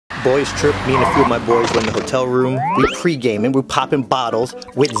Boys trip, me and a few of my boys were in the hotel room. We pre-gaming, we're popping bottles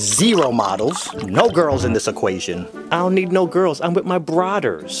with 0 models. No girls in this equation. I don't need no girls, I'm with my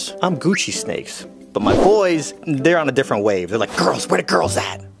brothers. I'm Gucci snakes. But my boys, they're on a different wave. They're like, girls, where the girls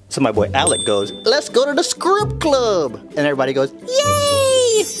at? So my boy Alec goes, let's go to the script club. And everybody goes,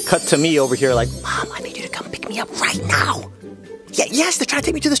 yay! Cut to me over here like, Mom, I need you to come pick me up right now. Yeah, yes, they're trying to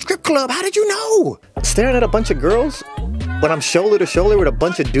take me to the strip club. How did you know? Staring at a bunch of girls when I'm shoulder to shoulder with a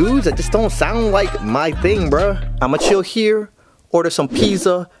bunch of dudes that just don't sound like my thing, bruh. I'ma chill here, order some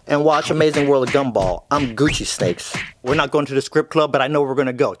pizza, and watch Amazing World of Gumball. I'm Gucci snakes. We're not going to the script club, but I know we're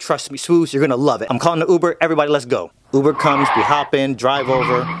gonna go. Trust me, Swoos, you're gonna love it. I'm calling the Uber, everybody let's go. Uber comes, we hop in, drive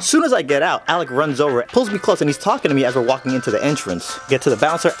over. As soon as I get out, Alec runs over, pulls me close, and he's talking to me as we're walking into the entrance. Get to the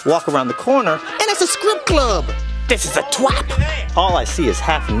bouncer, walk around the corner, and it's a script club. This is a twap. All I see is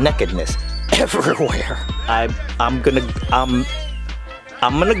half nakedness everywhere. I'm gonna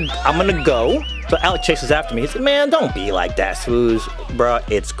go. So Alec chases after me. He said, man, don't be like that, Swoos. Bruh,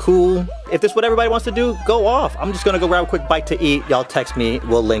 it's cool. If this is what everybody wants to do, go off. I'm just gonna go grab a quick bite to eat. Y'all text me,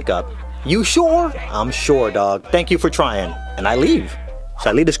 we'll link up. You sure? I'm sure, dog. Thank you for trying. And I leave. So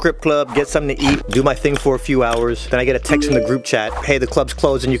I leave the script club, get something to eat, do my thing for a few hours. Then I get a text from the group chat, hey, the club's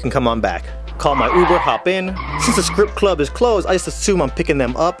closed and you can come on back. Call my Uber, hop in. Since the script club is closed, I just assume I'm picking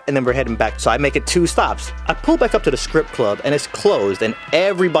them up and then we're heading back. So I make it 2 stops. I pull back up to the script club and it's closed and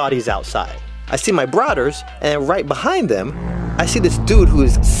everybody's outside. I see my brothers and right behind them, I see this dude who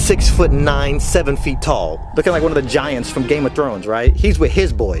is 6'9", 7 feet tall. Looking like one of the giants from Game of Thrones, right? He's with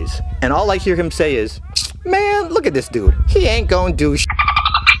his boys. And all I hear him say is, man, look at this dude. He ain't gonna do sh**.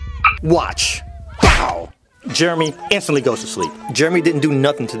 Watch. Pow. Jeremy instantly goes to sleep. Jeremy didn't do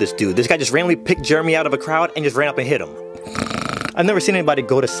nothing to this dude. This guy just randomly picked Jeremy out of a crowd and just ran up and hit him. I've never seen anybody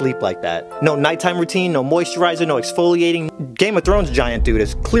go to sleep like that. No nighttime routine, no moisturizer, no exfoliating. Game of Thrones giant dude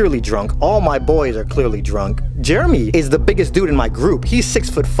is clearly drunk. All my boys are clearly drunk. Jeremy is the biggest dude in my group. He's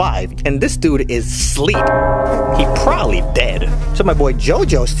 6'5", and this dude is asleep. He probably dead. So my boy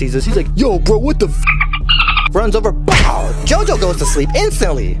Jojo sees us. He's like, yo, bro, what the f***? Runs over, pow! Jojo goes to sleep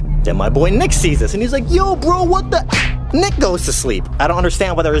instantly. Then my boy Nick sees this and he's like, yo bro, what the? Nick goes to sleep. I don't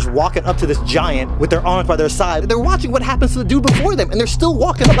understand why they're just walking up to this giant with their arms by their side. They're watching what happens to the dude before them and they're still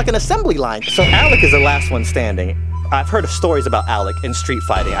walking up like an assembly line. So Alec is the last one standing. I've heard of stories about Alec in street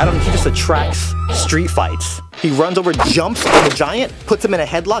fighting. He just attracts street fights. He runs over, jumps on the giant, puts him in a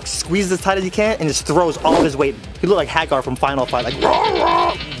headlock, squeezes as tight as he can, and just throws all of his weight. He looked like Hagar from Final Fight, like rah,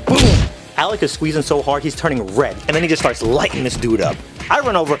 rah, boom. Alec is squeezing so hard, he's turning red, and then he just starts lighting this dude up. I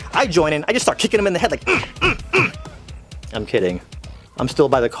run over, I join in, I just start kicking him in the head like, I'm kidding. I'm still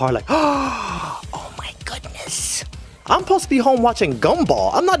by the car like, oh my goodness. I'm supposed to be home watching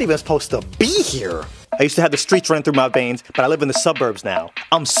Gumball. I'm not even supposed to be here. I used to have the streets running through my veins, but I live in the suburbs now.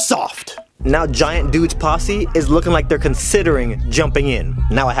 I'm soft. Now Giant Dude's posse is looking like they're considering jumping in.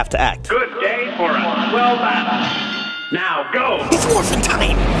 Now I have to act. Good day for a swell battle. Now go! It's morphin'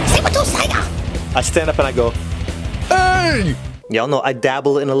 time! I stand up and I go, hey! Y'all know I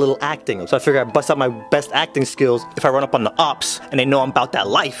dabble in a little acting, so I figure I bust out my best acting skills if I run up on the ops and they know I'm about that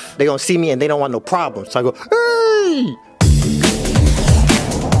life. They gonna see me and they don't want no problems, so I go, hey!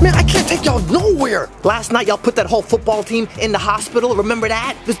 Man, I can't take y'all nowhere! Last night y'all put that whole football team in the hospital, remember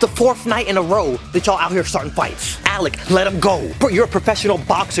that? This is the 4th night in a row that y'all out here starting fights. Alec, let him go. Bro, you're a professional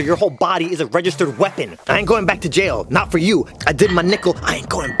boxer, your whole body is a registered weapon. I ain't going back to jail, not for you. I did my nickel, I ain't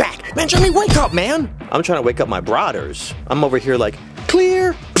going back. Man, Jeremy, wake up, man! I'm trying to wake up my brothers. I'm over here like,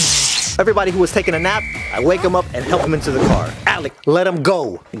 clear! Everybody who was taking a nap, I wake them up and help them into the car. Alec, let him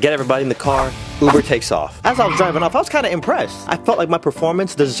go. Get everybody in the car, Uber takes off. As I was driving off, I was kind of impressed. I felt like my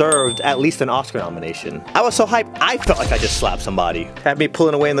performance deserved at least an Oscar nomination. I was so hyped, I felt like I just slapped somebody. Had me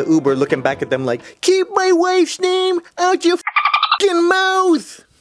pulling away in the Uber, looking back at them like, keep my wife's name out your f***ing mouth.